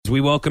We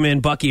welcome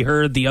in Bucky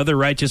Hurd, the other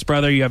Righteous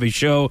Brother. You have a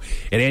show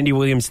at Andy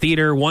Williams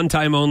Theater, one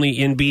time only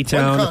in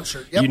B-Town. One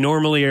concert, yep. You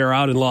normally are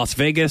out in Las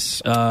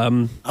Vegas.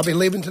 I'll be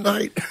leaving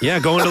tonight. Yeah,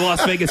 going to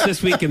Las Vegas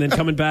this week and then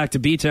coming back to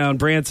B-Town,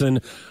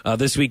 Branson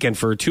this weekend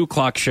for a 2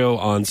 o'clock show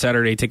on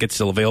Saturday. Tickets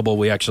still available.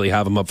 We actually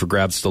have them up for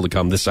grabs still to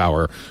come this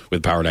hour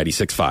with Power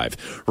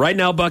 96.5. Right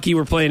now, Bucky,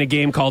 we're playing a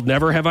game called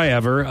Never Have I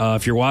Ever.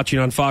 If you're watching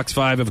on Fox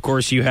 5, of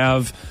course, you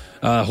have...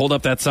 hold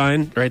up that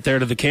sign right there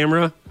to the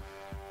camera.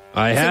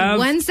 I have.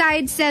 One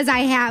side says I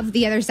have,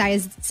 the other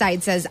side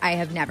says I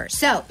have never.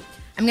 So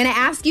I'm going to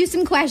ask you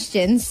some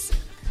questions.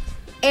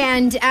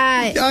 And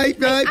I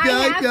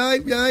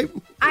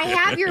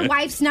have your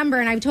wife's number,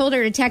 and I've told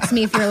her to text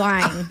me if you're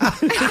lying.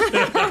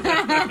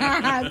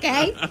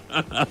 Okay?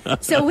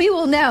 So we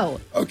will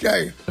know.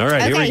 Okay. All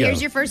right, here we go.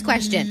 Here's your first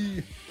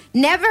question.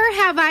 Never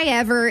have I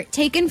ever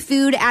taken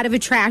food out of a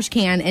trash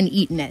can and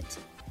eaten it.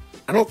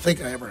 I don't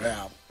think I ever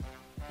have.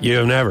 You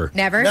have never?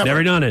 Never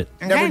done it.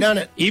 Okay. Never done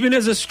it. Even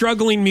as a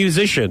struggling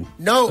musician?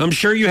 No. I'm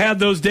sure you had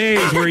those days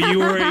where you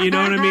were, you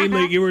know what I mean?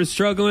 Like you were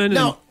struggling.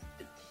 Now,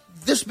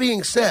 this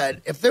being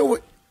said, if there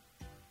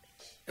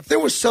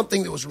was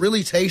something that was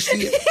really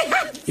tasty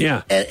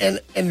yeah.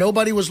 and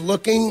nobody was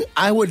looking,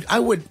 I'm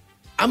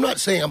not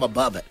saying I'm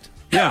above it.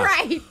 Yeah.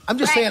 Right. I'm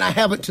just saying I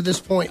haven't to this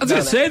point. I was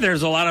going to say,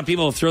 there's a lot of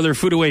people who throw their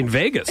food away in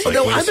Vegas. Like,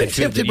 no, what I've is been it,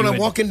 tempted when I'm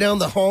walking down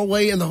the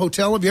hallway in the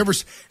hotel. Have you ever?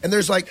 And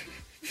there's like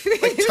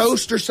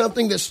toast or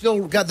something that's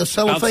still got the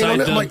cellophane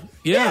on it. I'm like,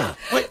 yeah.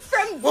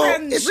 From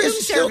room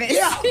service.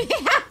 Yeah.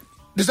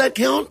 Does that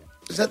count?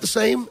 Is that the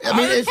same? I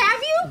mean, have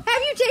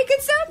you taken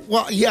some?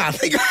 Well, yeah. I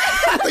think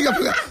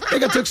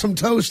I took some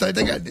toast. I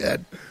think I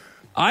did.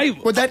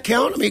 Would that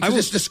count? I mean, because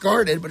it's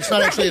discarded, but it's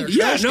not actually in a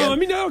trash can. I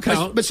mean, that'll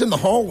count. But it's in the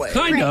hallway.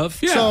 Kind of,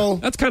 yeah. So,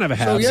 that's kind of a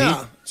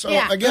halvesy.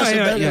 I guess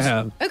that is.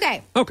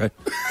 Okay. Okay.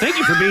 Thank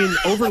you for being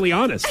overly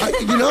honest.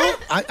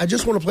 I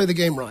just want to play the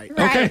game right.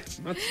 Okay.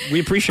 We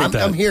appreciate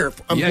that. I'm here.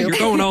 You're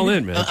going all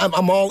in, man.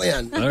 I'm all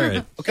in. All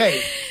right.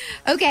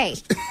 Okay.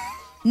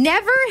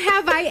 Never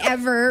have I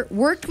ever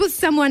worked with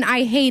someone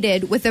I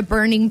hated with a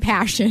burning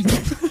passion.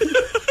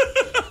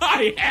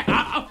 I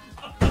have.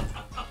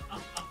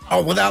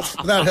 Oh, without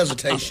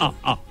hesitation.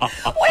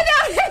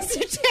 Without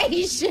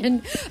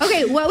hesitation.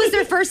 Okay, what was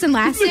their first and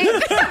last name?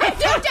 Don't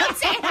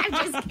say it. I'm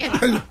just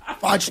kidding.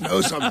 Foch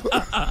knows them.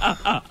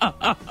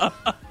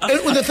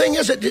 The thing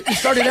is, it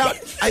started out.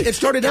 It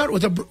started out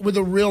with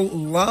a real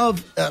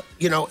love,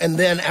 and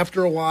then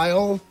after a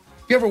while,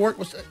 you ever worked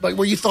with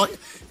where you thought?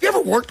 Have you ever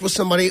worked with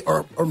somebody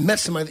or met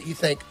somebody that you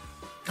think,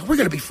 God, we're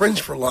going to be friends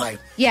for life?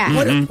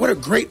 Yeah. What a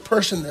great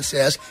person this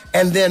is,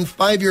 and then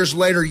 5 years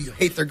later, you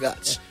hate their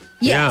guts.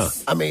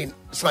 Yes. I mean,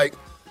 it's like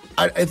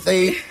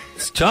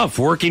it's tough.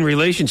 Working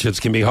relationships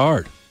can be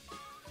hard.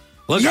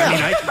 Look,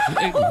 yeah.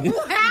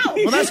 Wow.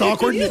 Well, that's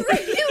awkward. You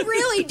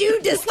really do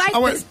dislike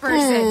this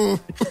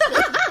person.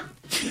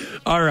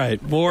 All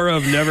right. More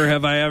of Never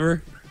Have I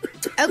Ever.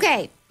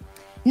 Okay.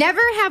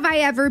 Never have I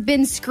ever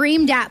been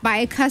screamed at by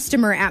a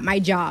customer at my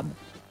job.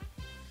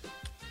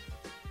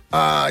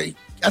 I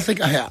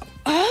think I have.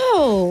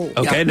 Oh.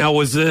 Okay. Yeah. Now,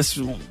 was this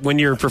when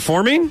you're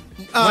performing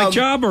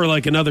job or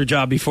like another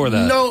job before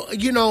that? No,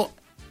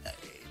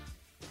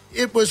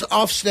 it was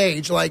off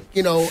stage,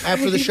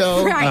 after the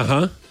show. Right.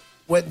 Uh-huh.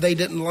 When they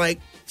didn't like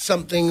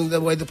something,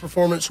 the way the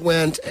performance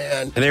went.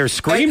 And they were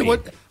screaming.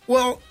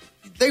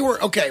 They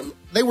were, okay.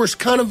 They were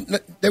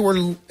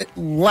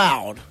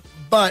loud,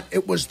 but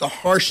it was the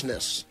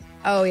harshness.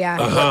 Oh,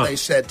 yeah. Of what they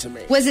said to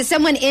me. Was it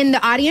someone in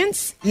the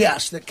audience?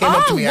 Yes, that came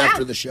up to me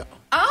after the show.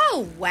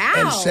 Oh,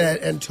 wow.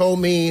 And told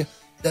me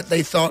that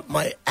they thought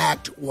my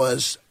act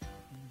was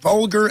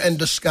vulgar and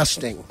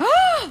disgusting.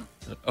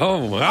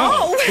 Oh,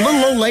 wow. A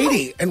little old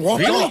lady and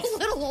walked off.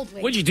 Little old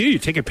lady. What'd you do? You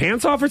take your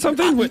pants off or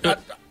something?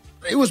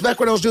 It was back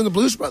when I was doing the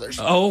Blues Brothers.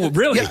 Oh,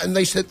 really? Yeah, and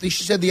she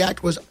said the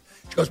act was,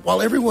 she goes,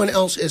 while everyone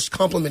else is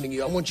complimenting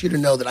you, I want you to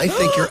know that I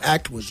think your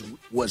act was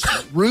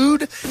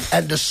rude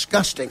and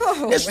disgusting.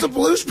 It's the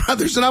Blues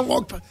Brothers. And I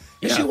walked by.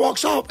 And she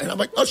walks off, and I'm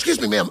like, oh,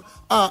 excuse me, ma'am.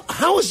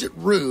 How is it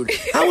rude?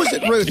 How is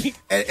it rude?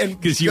 And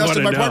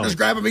Justin, my partner's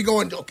grabbing me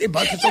going, okay,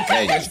 Buck, it's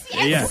okay.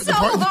 It's so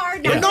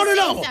hard.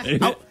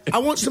 No. I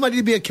want somebody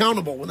to be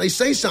accountable when they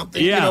say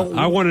something. Yeah,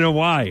 I want to know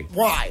why.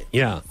 Why?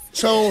 Yeah.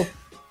 So...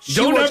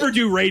 Don't ever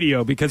do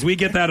radio because we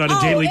get that on a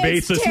daily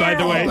basis,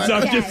 terrible. by the way. So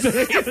I'm just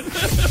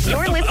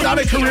saying. Not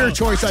a career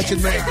choice I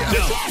should make.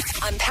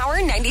 On Power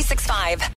 96.5.